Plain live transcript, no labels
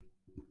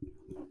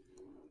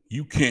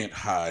You can't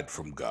hide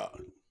from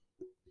God.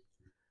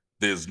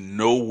 There's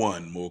no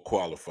one more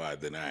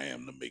qualified than I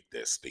am to make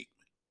that statement.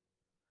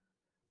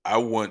 I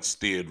once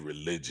stared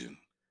religion,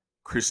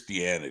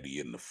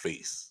 Christianity in the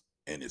face,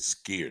 and it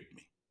scared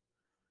me.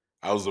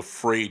 I was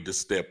afraid to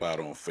step out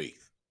on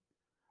faith.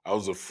 I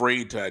was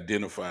afraid to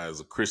identify as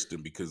a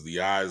Christian because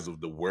the eyes of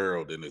the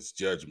world and its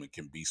judgment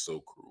can be so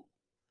cruel.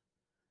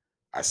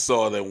 I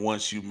saw that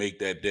once you make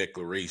that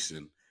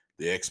declaration,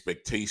 the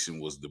expectation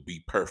was to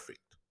be perfect.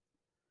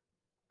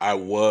 I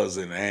was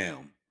and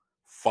am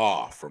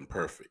far from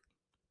perfect.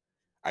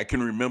 I can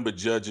remember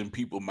judging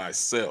people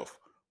myself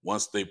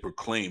once they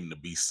proclaimed to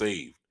be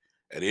saved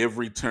at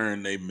every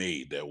turn they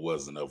made that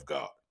wasn't of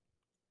God.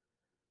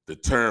 The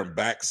term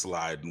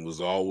backsliding was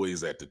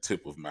always at the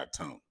tip of my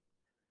tongue.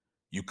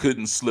 You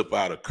couldn't slip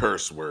out a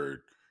curse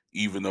word,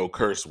 even though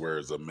curse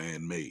words are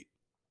man made.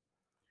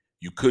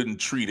 You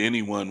couldn't treat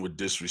anyone with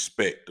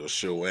disrespect or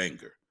show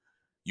anger.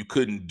 You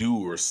couldn't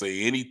do or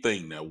say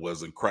anything that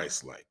wasn't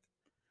Christ like.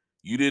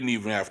 You didn't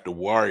even have to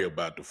worry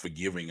about the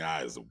forgiving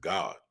eyes of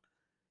God.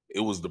 It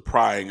was the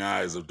prying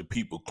eyes of the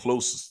people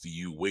closest to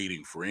you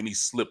waiting for any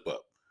slip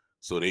up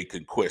so they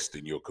could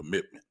question your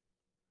commitment.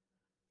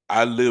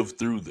 I lived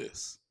through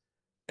this,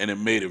 and it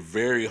made it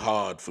very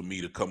hard for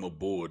me to come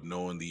aboard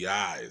knowing the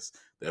eyes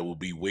that would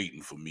be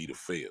waiting for me to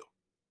fail.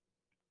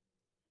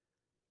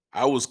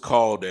 I was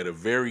called at a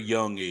very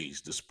young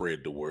age to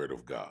spread the word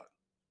of God.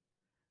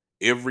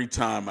 Every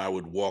time I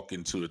would walk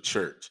into a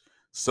church,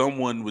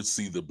 someone would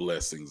see the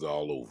blessings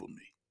all over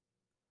me.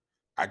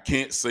 I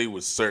can't say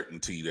with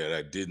certainty that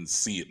I didn't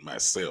see it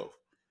myself,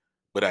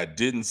 but I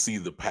didn't see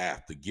the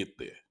path to get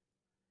there.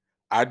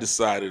 I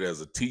decided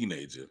as a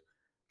teenager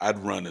I'd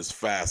run as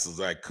fast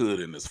as I could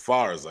and as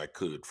far as I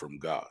could from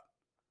God.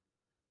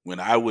 When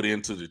I would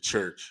enter the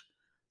church,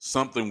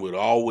 something would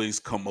always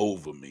come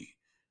over me,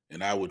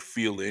 and I would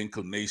feel the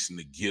inclination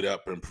to get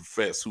up and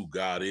profess who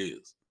God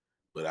is,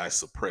 but I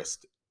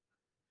suppressed it.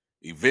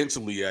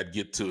 Eventually, I'd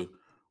get to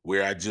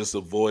where I just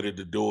avoided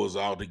the doors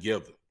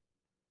altogether.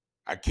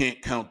 I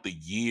can't count the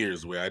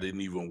years where I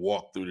didn't even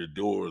walk through the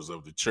doors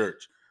of the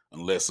church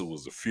unless it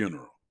was a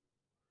funeral.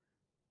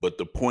 But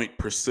the point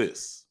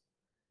persists.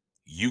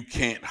 You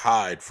can't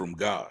hide from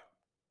God.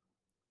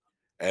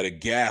 At a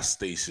gas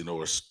station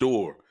or a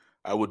store,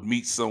 I would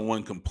meet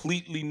someone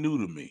completely new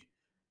to me,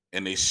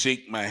 and they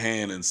shake my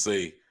hand and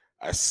say,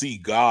 I see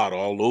God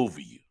all over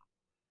you.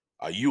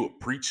 Are you a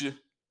preacher?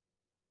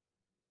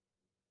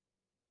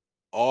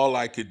 All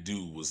I could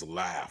do was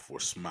laugh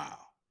or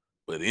smile.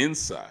 But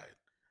inside,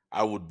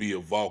 I would be a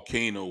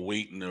volcano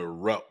waiting to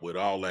erupt with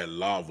all that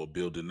lava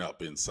building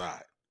up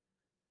inside.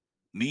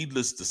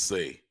 Needless to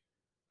say,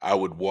 I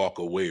would walk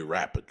away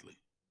rapidly.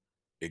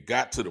 It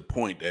got to the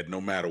point that no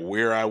matter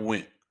where I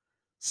went,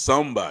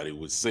 somebody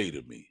would say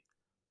to me,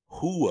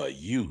 who are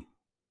you?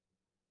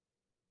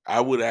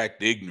 I would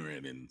act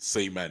ignorant and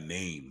say my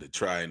name to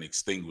try and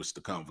extinguish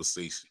the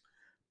conversation,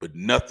 but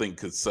nothing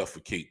could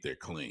suffocate their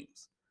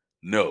claims.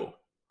 No,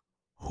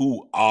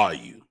 who are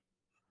you?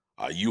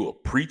 Are you a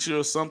preacher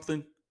or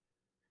something?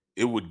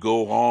 It would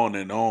go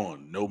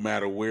on, no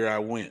matter where I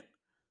went.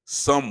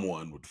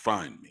 Someone would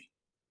find me.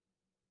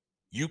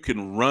 You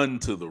can run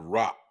to the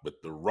rock,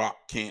 but the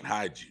rock can't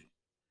hide you.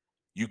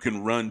 You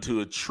can run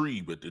to a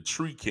tree, but the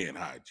tree can't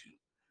hide you.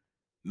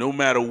 No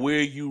matter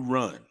where you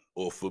run,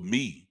 or for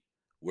me,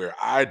 where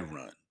I'd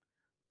run,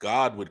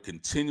 God would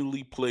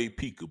continually play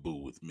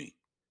peekaboo with me.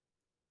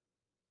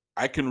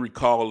 I can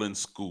recall in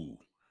school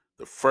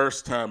the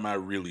first time I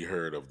really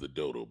heard of the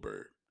dodo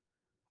bird.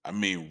 I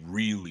mean,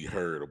 really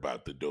heard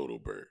about the dodo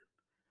bird.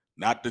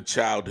 Not the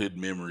childhood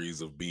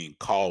memories of being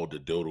called a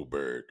dodo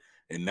bird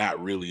and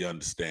not really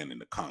understanding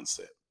the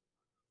concept.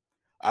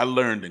 I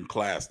learned in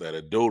class that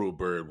a dodo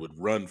bird would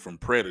run from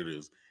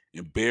predators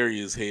and bury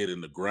his head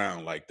in the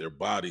ground like their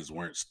bodies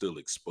weren't still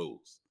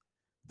exposed.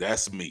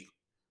 That's me,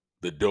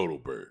 the dodo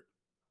bird.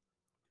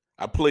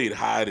 I played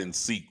hide and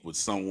seek with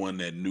someone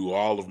that knew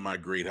all of my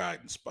great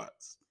hiding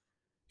spots.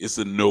 It's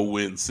a no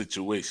win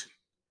situation.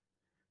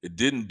 It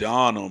didn't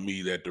dawn on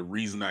me that the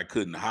reason I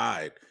couldn't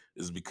hide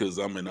is because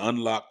I'm an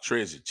unlocked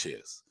treasure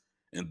chest.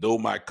 And though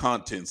my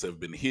contents have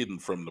been hidden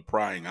from the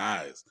prying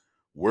eyes,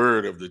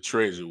 word of the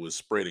treasure was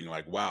spreading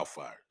like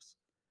wildfires.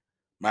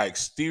 My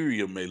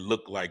exterior may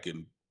look like a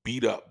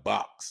beat up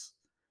box,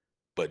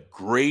 but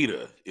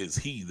greater is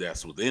he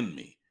that's within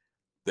me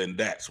than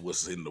that's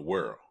what's in the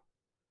world.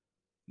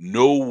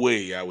 No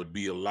way I would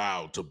be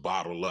allowed to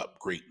bottle up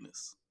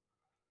greatness.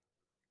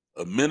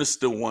 A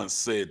minister once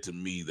said to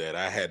me that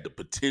I had the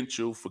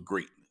potential for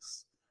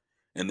greatness.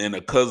 And then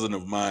a cousin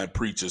of mine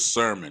preached a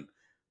sermon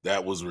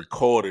that was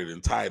recorded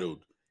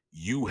entitled,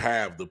 You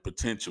Have the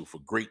Potential for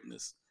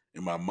Greatness.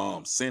 And my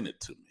mom sent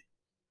it to me.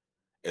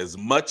 As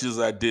much as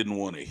I didn't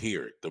want to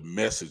hear it, the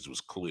message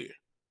was clear.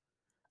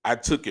 I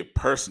took it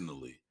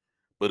personally,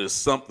 but it's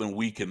something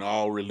we can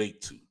all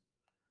relate to.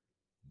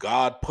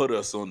 God put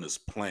us on this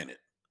planet,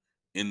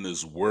 in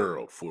this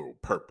world, for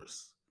a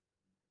purpose.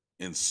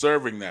 In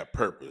serving that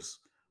purpose,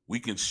 we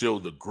can show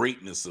the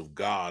greatness of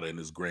God and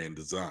his grand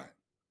design.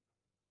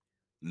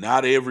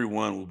 Not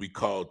everyone will be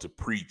called to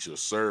preach or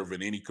serve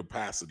in any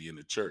capacity in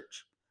the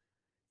church.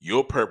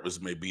 Your purpose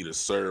may be to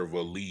serve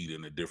or lead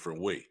in a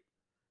different way,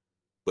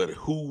 but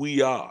who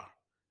we are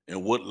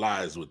and what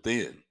lies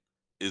within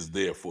is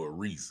there for a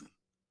reason.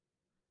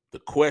 The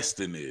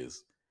question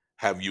is,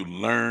 have you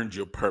learned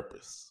your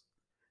purpose?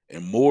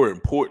 And more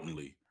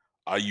importantly,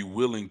 are you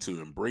willing to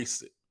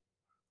embrace it?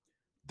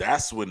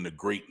 That's when the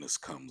greatness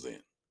comes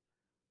in.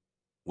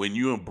 When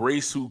you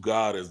embrace who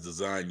God has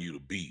designed you to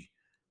be,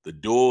 the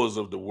doors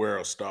of the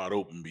world start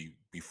opening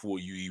before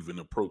you even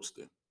approach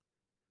them.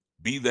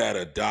 Be that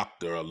a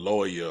doctor, a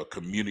lawyer, a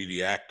community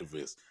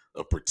activist,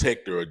 a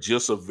protector, or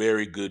just a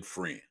very good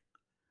friend.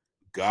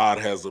 God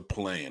has a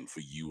plan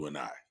for you and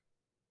I.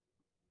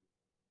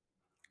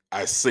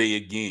 I say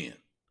again,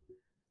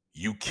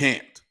 you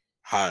can't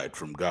hide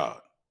from God.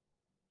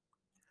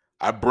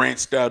 I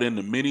branched out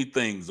into many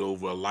things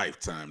over a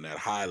lifetime that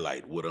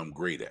highlight what I'm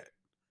great at.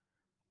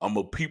 I'm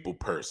a people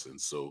person,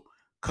 so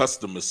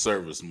customer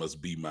service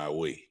must be my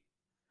way.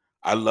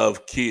 I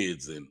love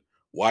kids, and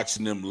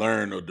watching them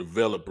learn or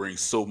develop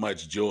brings so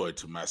much joy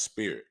to my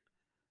spirit.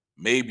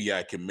 Maybe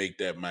I can make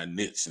that my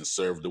niche and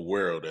serve the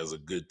world as a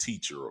good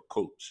teacher or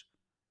coach.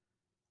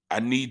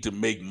 I need to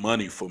make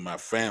money for my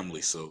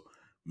family, so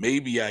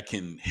maybe I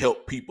can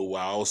help people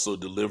while also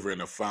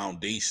delivering a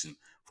foundation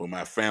for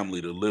my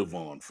family to live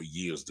on for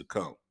years to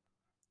come.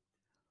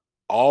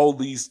 All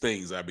these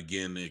things I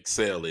began to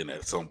excel in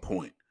at some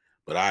point,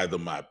 but either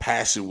my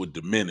passion would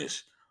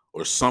diminish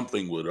or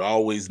something would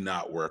always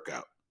not work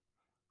out.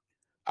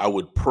 I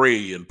would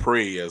pray and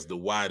pray as to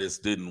why this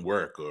didn't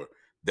work or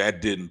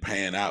that didn't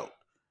pan out.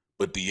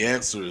 But the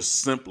answer is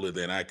simpler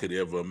than I could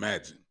ever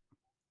imagine.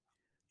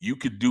 You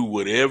could do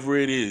whatever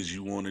it is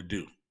you want to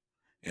do.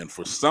 And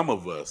for some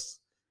of us,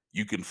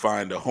 you can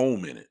find a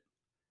home in it.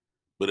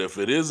 But if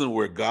it isn't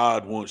where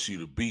God wants you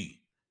to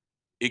be,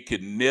 it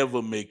could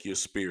never make your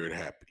spirit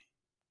happy.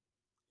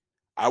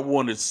 I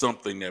wanted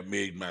something that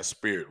made my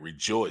spirit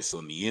rejoice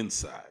on the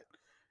inside,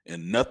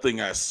 and nothing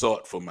I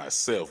sought for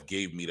myself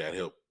gave me that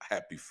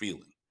happy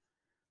feeling.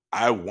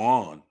 I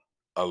won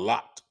a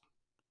lot.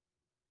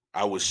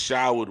 I was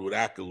showered with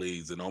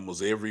accolades in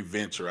almost every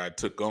venture I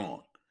took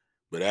on.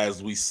 But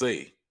as we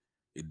say,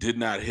 it did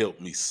not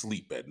help me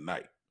sleep at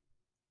night.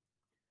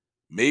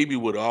 Maybe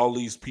what all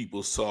these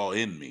people saw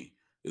in me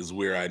is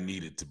where I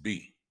needed to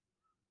be.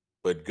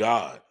 But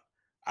God,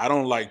 I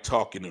don't like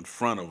talking in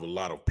front of a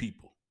lot of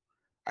people.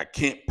 I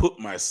can't put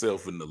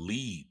myself in the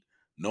lead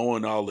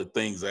knowing all the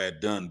things I had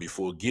done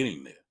before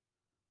getting there.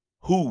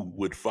 Who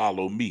would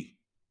follow me?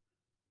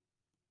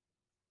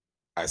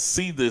 I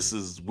see this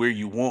as where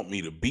you want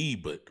me to be,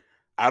 but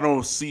I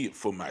don't see it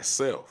for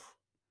myself.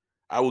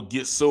 I would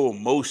get so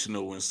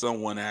emotional when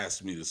someone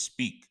asked me to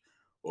speak,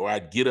 or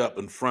I'd get up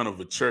in front of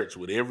a church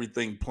with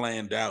everything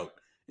planned out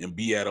and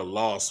be at a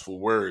loss for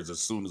words as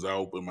soon as I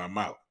opened my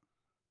mouth.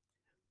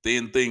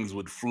 Then things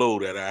would flow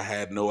that I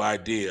had no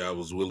idea I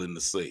was willing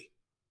to say.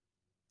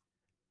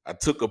 I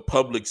took a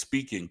public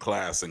speaking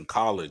class in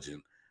college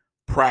and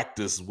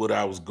practiced what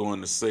I was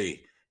going to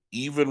say,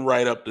 even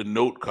write up the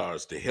note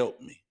cards to help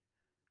me.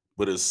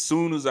 But as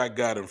soon as I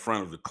got in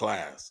front of the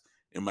class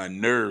and my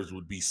nerves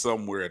would be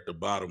somewhere at the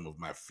bottom of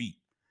my feet,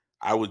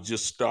 I would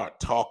just start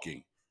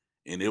talking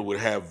and it would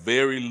have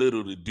very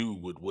little to do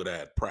with what I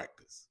had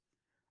practiced.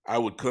 I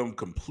would come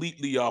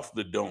completely off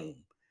the dome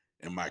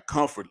and my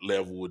comfort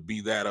level would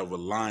be that of a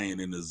lion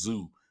in a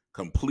zoo,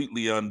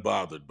 completely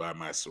unbothered by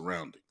my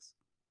surroundings.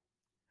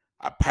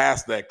 I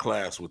passed that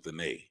class with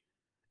an A,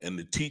 and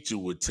the teacher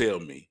would tell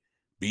me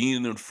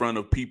being in front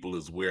of people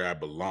is where I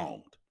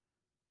belonged.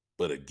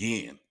 But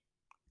again,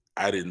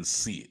 I didn't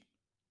see it.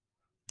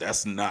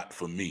 That's not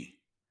for me,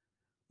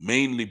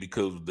 mainly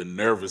because of the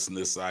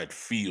nervousness I'd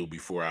feel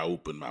before I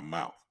opened my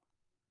mouth.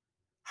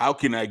 How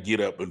can I get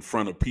up in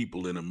front of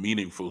people in a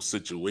meaningful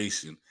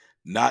situation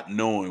not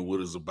knowing what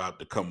is about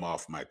to come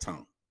off my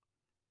tongue?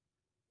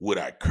 Would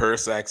I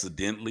curse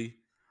accidentally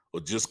or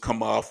just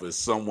come off as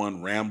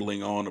someone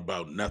rambling on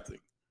about nothing?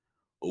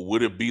 Or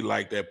would it be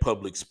like that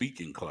public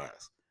speaking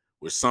class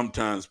where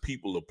sometimes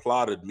people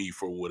applauded me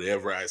for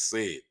whatever I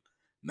said,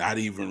 not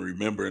even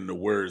remembering the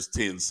words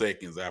 10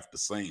 seconds after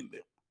saying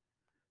them?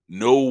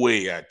 No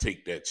way I'd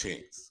take that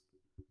chance.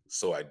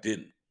 So I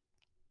didn't.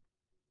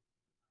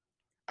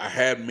 I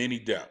had many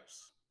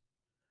doubts.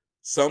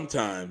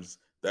 Sometimes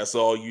that's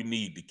all you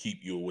need to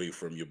keep you away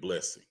from your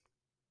blessing.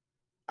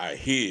 I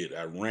hid,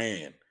 I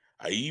ran,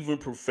 I even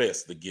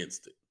professed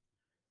against it.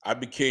 I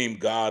became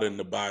God and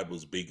the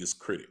Bible's biggest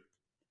critic.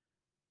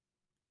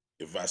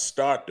 If I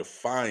start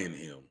defying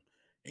him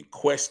and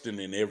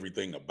questioning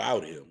everything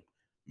about him,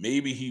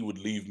 maybe he would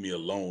leave me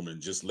alone and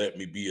just let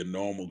me be a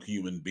normal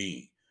human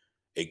being,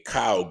 a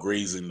cow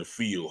grazing the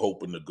field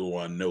hoping to go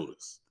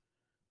unnoticed.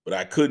 But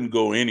I couldn't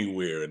go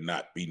anywhere and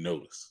not be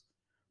noticed.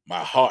 My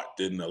heart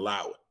didn't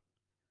allow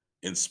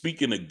it. And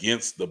speaking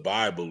against the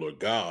Bible or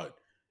God,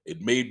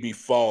 it made me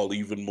fall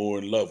even more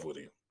in love with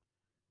him.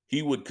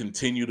 He would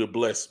continue to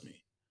bless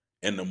me.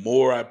 And the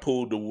more I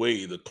pulled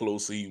away, the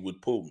closer he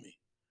would pull me.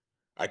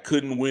 I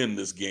couldn't win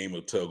this game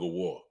of tug of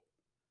war.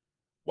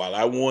 While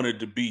I wanted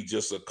to be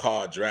just a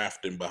car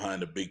drafting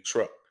behind a big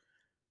truck,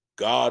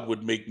 God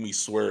would make me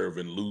swerve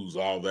and lose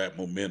all that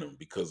momentum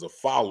because a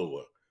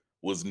follower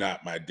was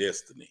not my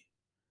destiny.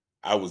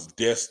 I was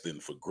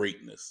destined for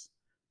greatness,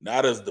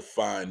 not as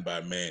defined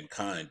by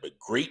mankind, but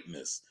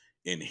greatness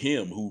in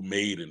Him who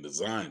made and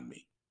designed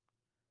me.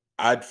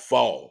 I'd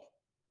fall,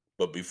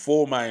 but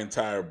before my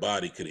entire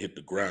body could hit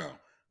the ground,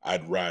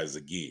 I'd rise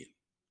again.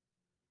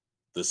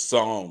 The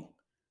song,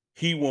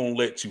 He Won't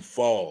Let You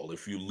Fall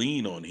If You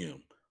Lean on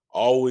Him,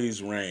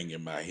 always rang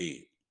in my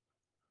head.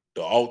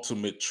 The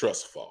ultimate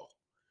trust fall.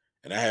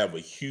 And I have a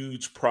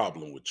huge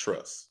problem with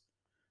trust.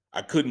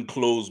 I couldn't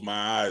close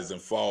my eyes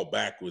and fall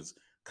backwards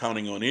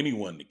counting on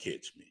anyone to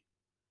catch me.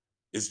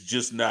 It's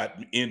just not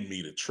in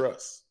me to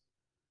trust.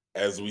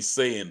 As we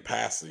say in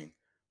passing,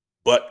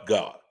 but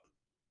God.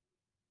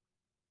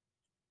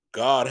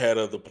 God had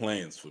other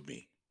plans for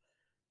me,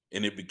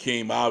 and it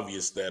became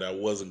obvious that I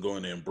wasn't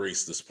going to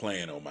embrace this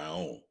plan on my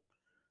own.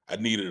 I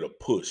needed a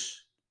push.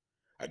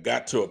 I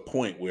got to a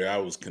point where I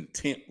was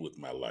content with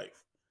my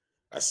life.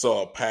 I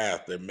saw a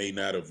path that may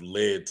not have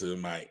led to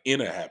my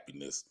inner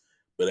happiness,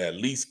 but at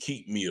least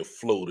keep me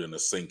afloat in a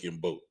sinking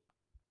boat.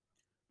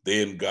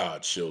 Then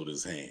God showed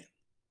his hand.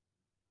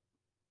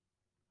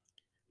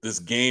 This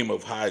game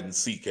of hide and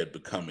seek had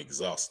become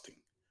exhausting.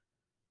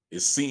 It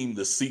seemed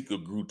the seeker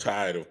grew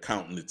tired of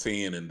counting to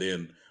 10 and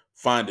then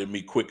finding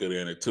me quicker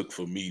than it took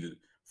for me to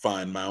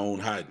find my own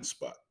hiding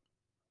spot.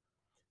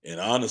 And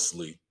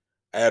honestly,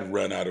 I had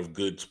run out of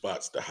good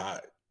spots to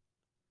hide.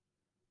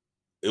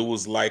 It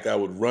was like I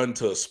would run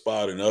to a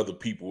spot and other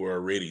people were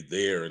already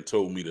there and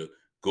told me to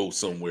go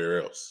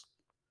somewhere else.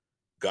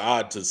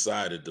 God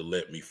decided to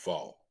let me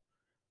fall.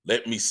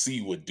 Let me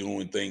see what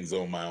doing things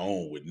on my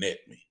own would net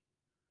me.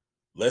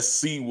 Let's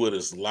see what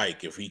it's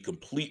like if he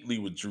completely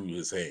withdrew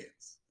his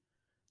hands.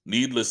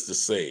 Needless to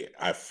say,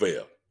 I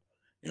fell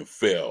and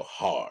fell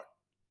hard.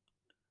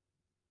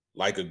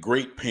 Like a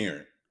great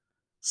parent,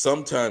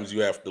 sometimes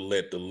you have to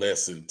let the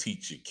lesson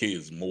teach your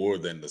kids more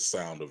than the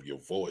sound of your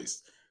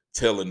voice,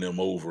 telling them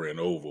over and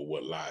over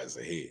what lies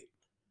ahead.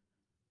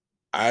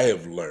 I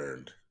have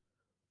learned,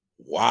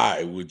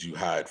 why would you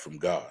hide from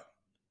God?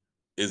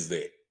 Is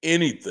there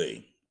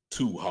anything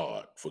too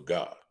hard for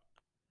God?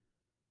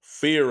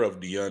 Fear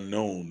of the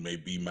unknown may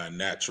be my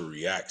natural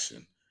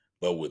reaction,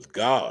 but with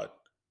God,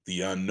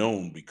 the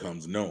unknown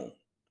becomes known.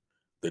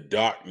 The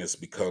darkness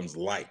becomes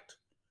light.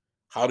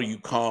 How do you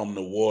calm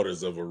the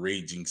waters of a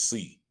raging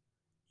sea?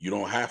 You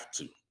don't have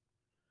to.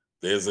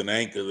 There's an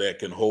anchor that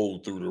can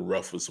hold through the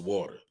roughest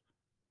water.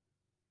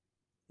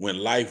 When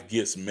life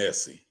gets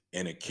messy,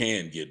 and it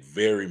can get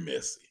very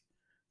messy,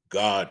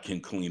 God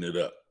can clean it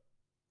up.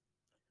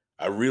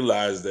 I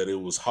realized that it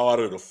was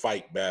harder to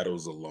fight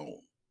battles alone.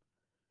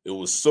 It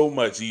was so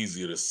much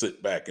easier to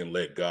sit back and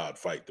let God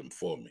fight them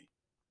for me.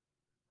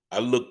 I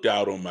looked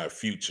out on my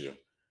future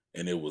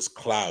and it was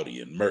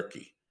cloudy and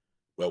murky.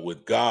 But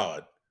with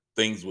God,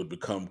 things would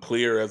become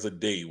clear as a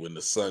day when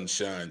the sun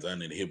shines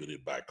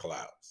uninhibited by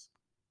clouds.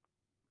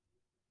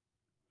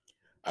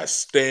 I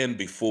stand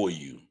before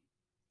you,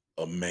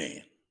 a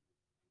man.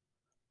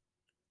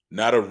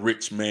 Not a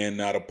rich man,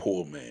 not a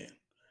poor man.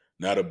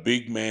 Not a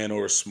big man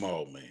or a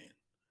small man.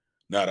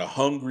 Not a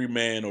hungry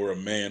man or a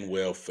man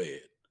well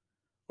fed.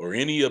 Or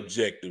any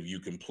objective you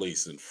can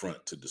place in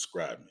front to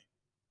describe me.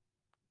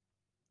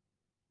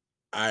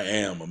 I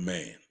am a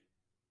man.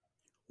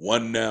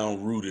 One now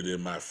rooted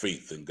in my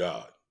faith in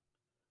God.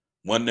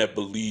 One that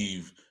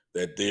believes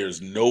that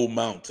there's no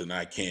mountain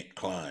I can't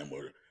climb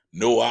or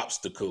no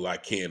obstacle I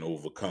can't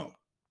overcome.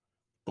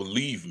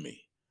 Believe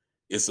me,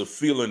 it's a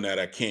feeling that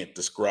I can't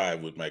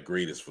describe with my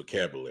greatest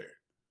vocabulary.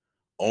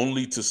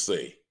 Only to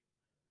say,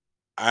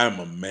 I'm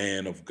a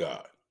man of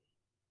God.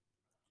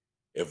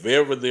 If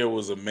ever there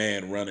was a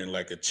man running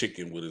like a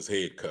chicken with his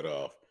head cut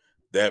off,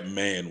 that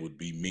man would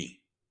be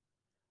me.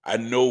 I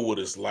know what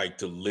it's like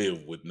to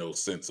live with no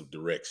sense of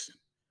direction,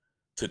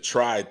 to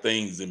try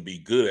things and be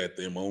good at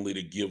them only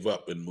to give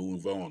up and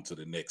move on to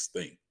the next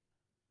thing.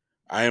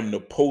 I am the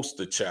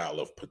poster child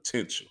of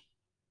potential.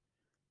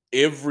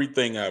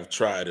 Everything I've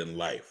tried in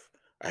life,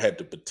 I had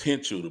the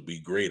potential to be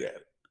great at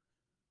it.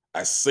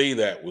 I say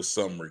that with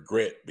some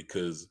regret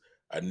because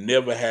I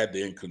never had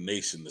the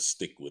inclination to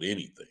stick with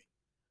anything.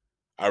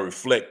 I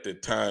reflect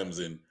at times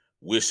and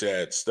wish I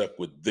had stuck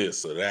with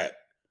this or that,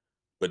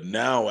 but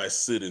now I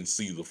sit and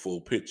see the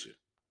full picture.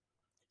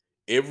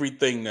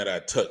 Everything that I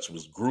touched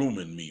was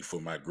grooming me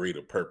for my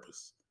greater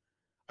purpose.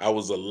 I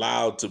was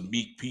allowed to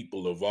meet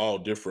people of all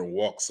different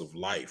walks of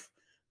life,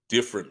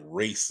 different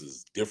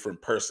races,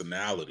 different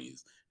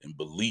personalities and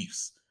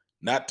beliefs,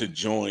 not to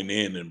join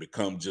in and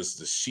become just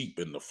the sheep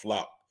in the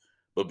flock,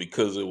 but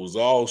because it was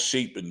all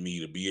shaping me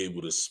to be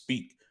able to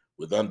speak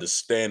with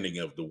understanding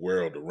of the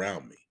world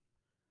around me.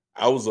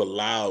 I was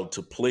allowed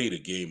to play the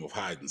game of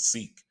hide and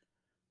seek,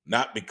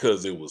 not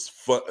because it was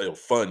a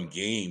fun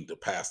game to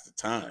pass the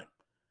time.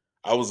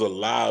 I was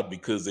allowed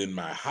because in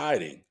my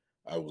hiding,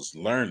 I was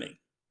learning.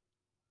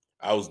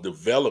 I was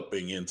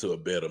developing into a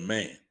better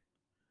man.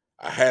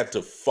 I had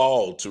to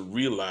fall to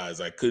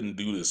realize I couldn't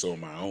do this on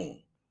my own.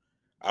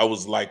 I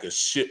was like a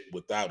ship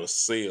without a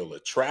sail, a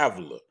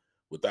traveler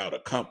without a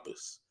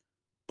compass.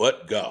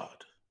 But God,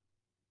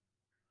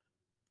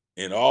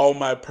 in all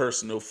my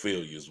personal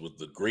failures, was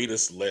the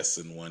greatest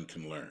lesson one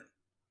can learn.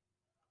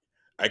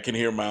 I can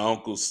hear my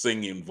uncle's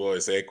singing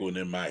voice echoing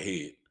in my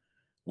head.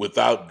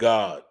 Without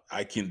God,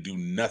 I can do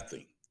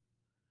nothing.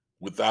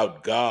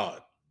 Without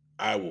God,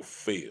 I will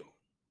fail.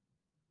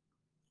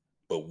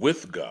 But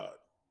with God,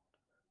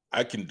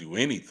 I can do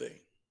anything.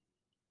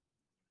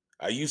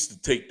 I used to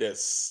take that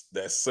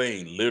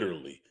saying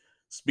literally,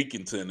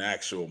 speaking to an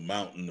actual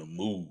mountain to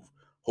move,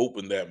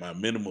 hoping that my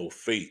minimal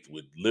faith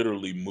would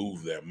literally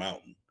move that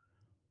mountain,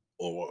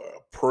 or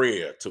a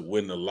prayer to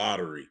win the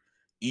lottery,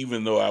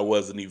 even though I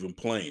wasn't even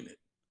playing it.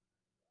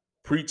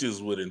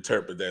 Preachers would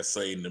interpret that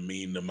saying to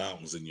mean the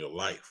mountains in your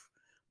life,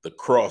 the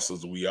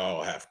crosses we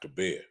all have to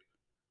bear.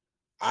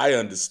 I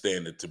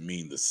understand it to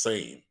mean the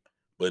same,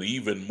 but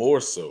even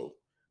more so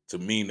to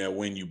mean that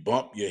when you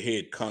bump your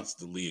head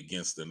constantly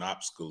against an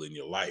obstacle in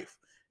your life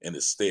and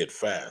is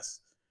steadfast,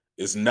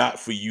 it's not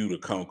for you to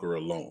conquer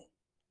alone.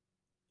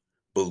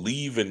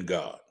 Believe in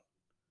God.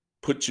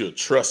 Put your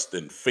trust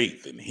and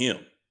faith in Him.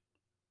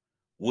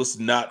 What's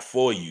not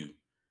for you,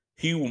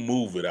 He will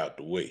move it out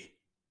the way.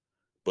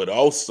 But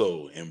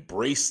also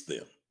embrace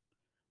them,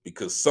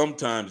 because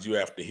sometimes you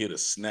have to hit a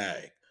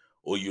snag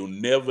or you'll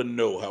never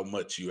know how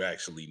much you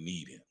actually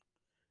need Him.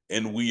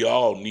 And we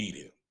all need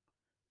Him.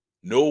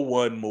 No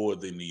one more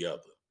than the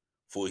other,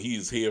 for He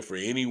is here for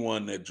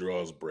anyone that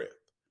draws breath.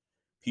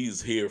 He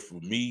is here for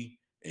me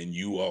and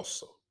you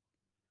also.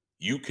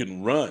 You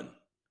can run,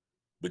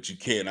 but you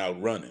can't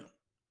outrun Him.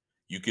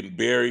 You can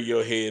bury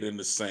your head in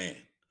the sand,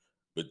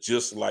 but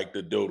just like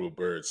the dodo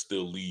bird,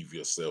 still leave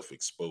yourself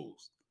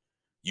exposed.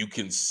 You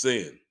can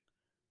sin.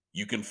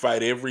 You can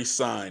fight every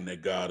sign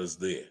that God is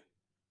there.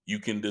 You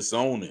can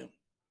disown Him,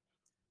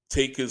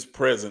 take His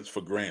presence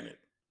for granted.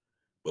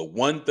 But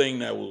one thing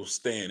that will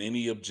stand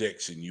any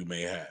objection you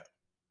may have: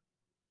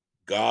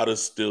 God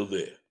is still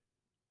there.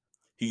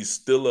 He's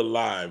still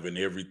alive in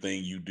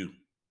everything you do.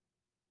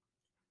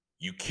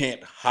 You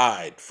can't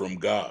hide from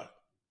God.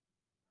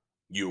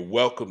 You're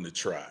welcome to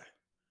try,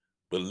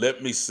 but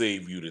let me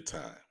save you the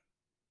time.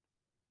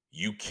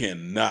 You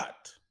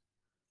cannot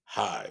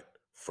hide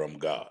from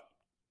God.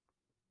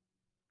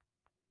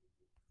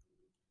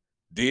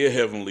 Dear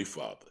Heavenly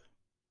Father,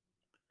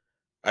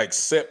 I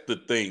accept the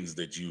things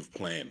that you've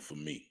planned for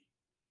me,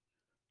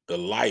 the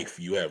life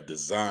you have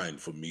designed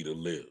for me to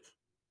live.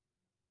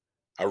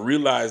 I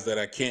realize that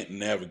I can't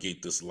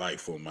navigate this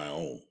life on my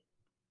own.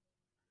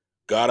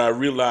 God, I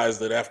realize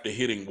that after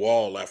hitting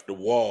wall after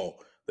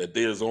wall, that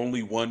there's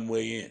only one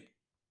way in.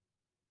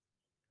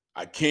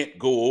 I can't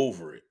go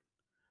over it.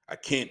 I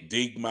can't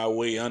dig my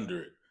way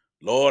under it.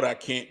 Lord, I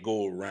can't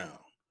go around,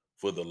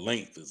 for the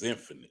length is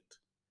infinite.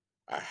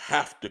 I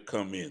have to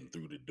come in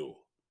through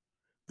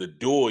the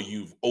door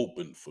you've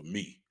opened for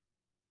me.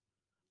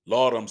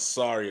 Lord, I'm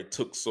sorry it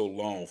took so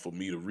long for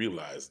me to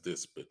realize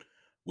this, but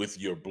with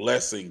your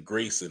blessing,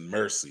 grace, and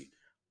mercy,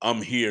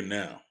 I'm here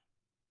now.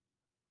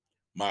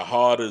 My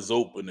heart is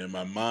open and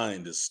my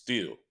mind is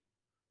still,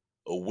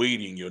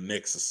 awaiting your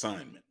next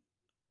assignment.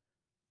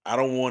 I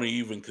don't want to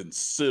even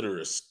consider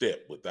a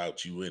step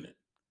without you in it.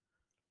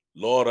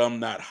 Lord, I'm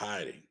not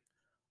hiding.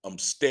 I'm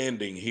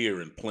standing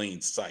here in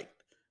plain sight,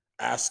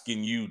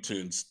 asking you to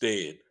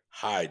instead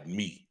hide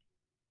me.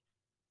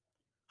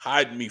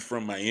 Hide me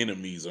from my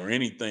enemies or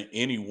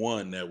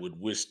anyone that would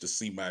wish to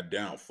see my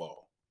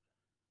downfall.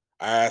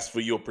 I ask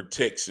for your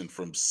protection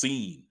from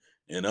seen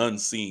and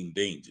unseen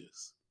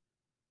dangers.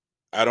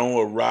 I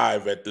don't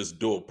arrive at this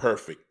door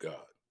perfect,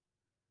 God,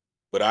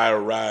 but I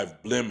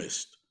arrive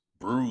blemished,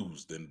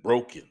 bruised, and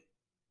broken.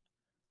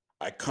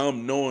 I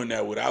come knowing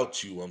that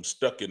without you, I'm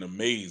stuck in a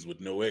maze with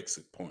no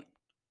exit point.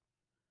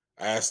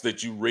 I ask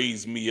that you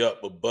raise me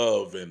up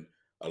above and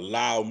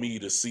allow me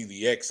to see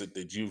the exit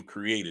that you've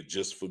created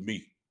just for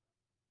me.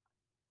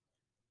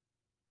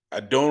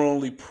 I don't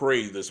only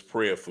pray this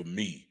prayer for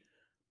me,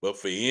 but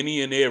for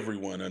any and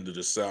everyone under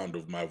the sound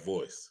of my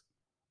voice.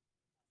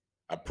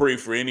 I pray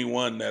for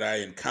anyone that I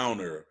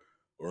encounter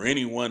or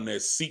anyone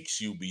that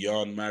seeks you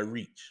beyond my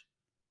reach.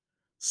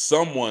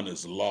 Someone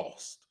is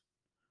lost,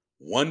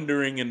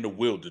 wandering in the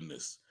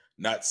wilderness,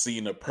 not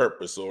seeing a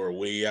purpose or a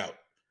way out,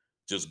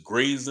 just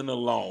grazing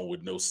along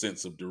with no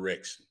sense of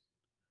direction.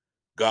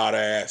 God,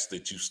 I ask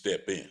that you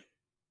step in.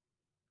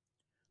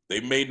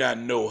 They may not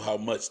know how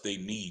much they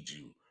need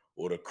you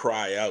or to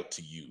cry out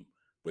to you,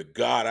 but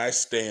God, I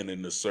stand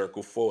in the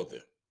circle for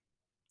them.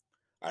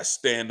 I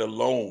stand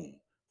alone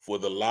for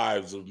the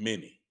lives of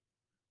many.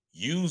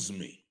 Use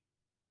me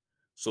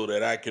so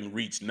that I can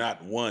reach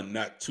not one,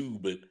 not two,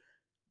 but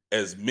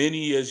as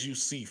many as you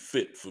see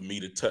fit for me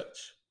to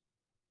touch.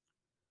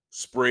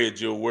 Spread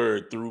your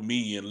word through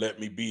me and let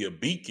me be a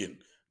beacon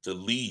to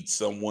lead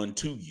someone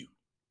to you.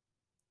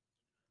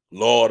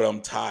 Lord,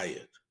 I'm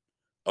tired.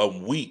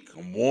 I'm weak.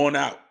 I'm worn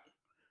out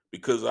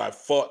because I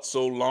fought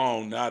so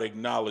long not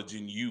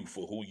acknowledging you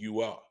for who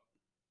you are.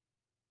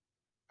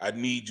 I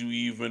need you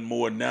even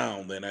more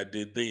now than I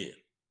did then.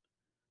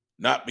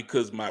 not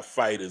because my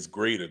fight is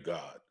greater,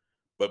 God,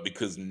 but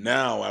because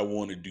now I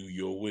want to do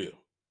your will.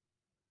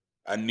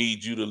 I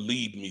need you to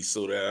lead me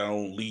so that I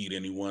don't lead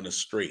anyone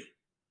astray.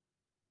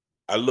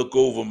 I look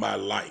over my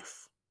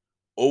life,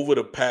 over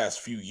the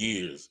past few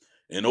years,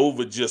 and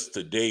over just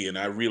today, and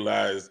I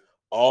realize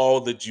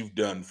all that you've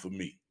done for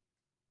me.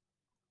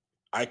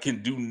 I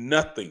can do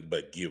nothing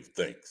but give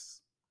thanks.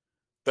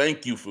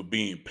 Thank you for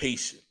being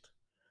patient.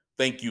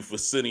 Thank you for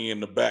sitting in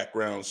the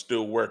background,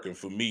 still working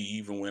for me,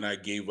 even when I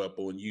gave up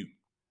on you.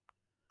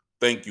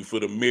 Thank you for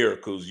the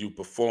miracles you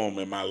perform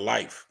in my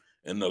life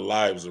and the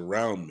lives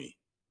around me.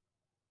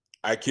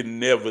 I can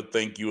never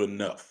thank you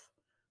enough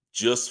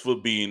just for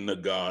being the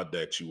God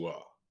that you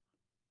are.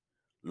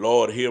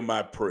 Lord, hear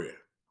my prayer.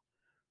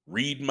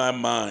 Read my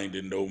mind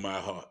and know my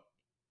heart.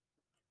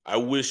 I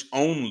wish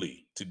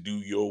only to do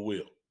your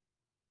will.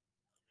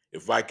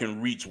 If I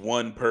can reach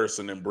one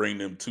person and bring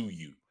them to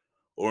you,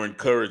 or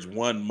encourage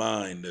one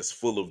mind that's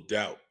full of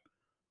doubt,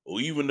 or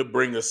even to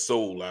bring a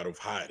soul out of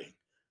hiding,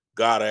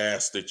 God, I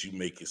ask that you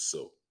make it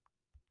so.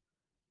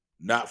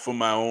 Not for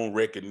my own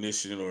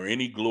recognition or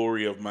any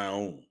glory of my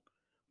own,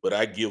 but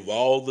I give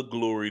all the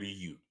glory to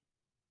you.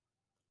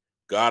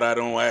 God, I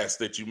don't ask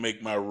that you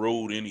make my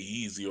road any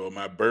easier or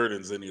my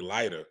burdens any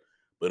lighter,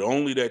 but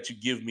only that you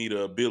give me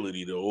the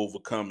ability to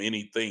overcome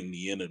anything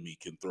the enemy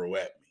can throw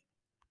at me.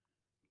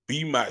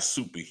 Be my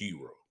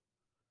superhero,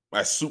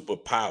 my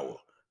superpower.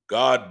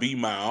 God, be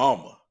my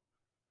armor.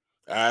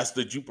 I ask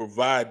that you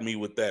provide me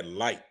with that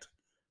light,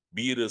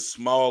 be it as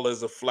small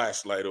as a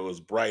flashlight or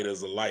as bright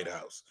as a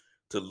lighthouse,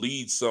 to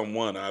lead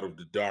someone out of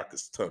the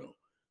darkest tunnel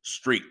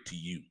straight to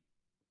you.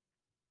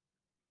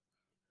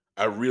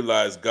 I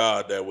realize,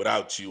 God, that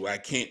without you, I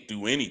can't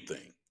do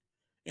anything.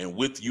 And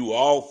with you,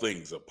 all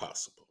things are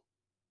possible.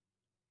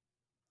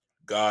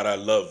 God, I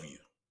love you.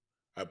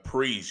 I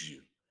praise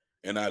you.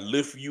 And I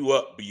lift you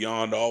up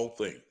beyond all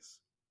things.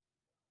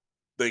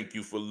 Thank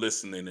you for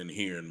listening and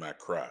hearing my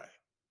cry.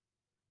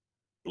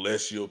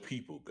 Bless your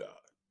people, God.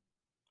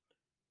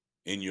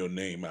 In your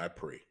name I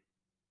pray.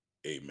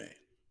 Amen.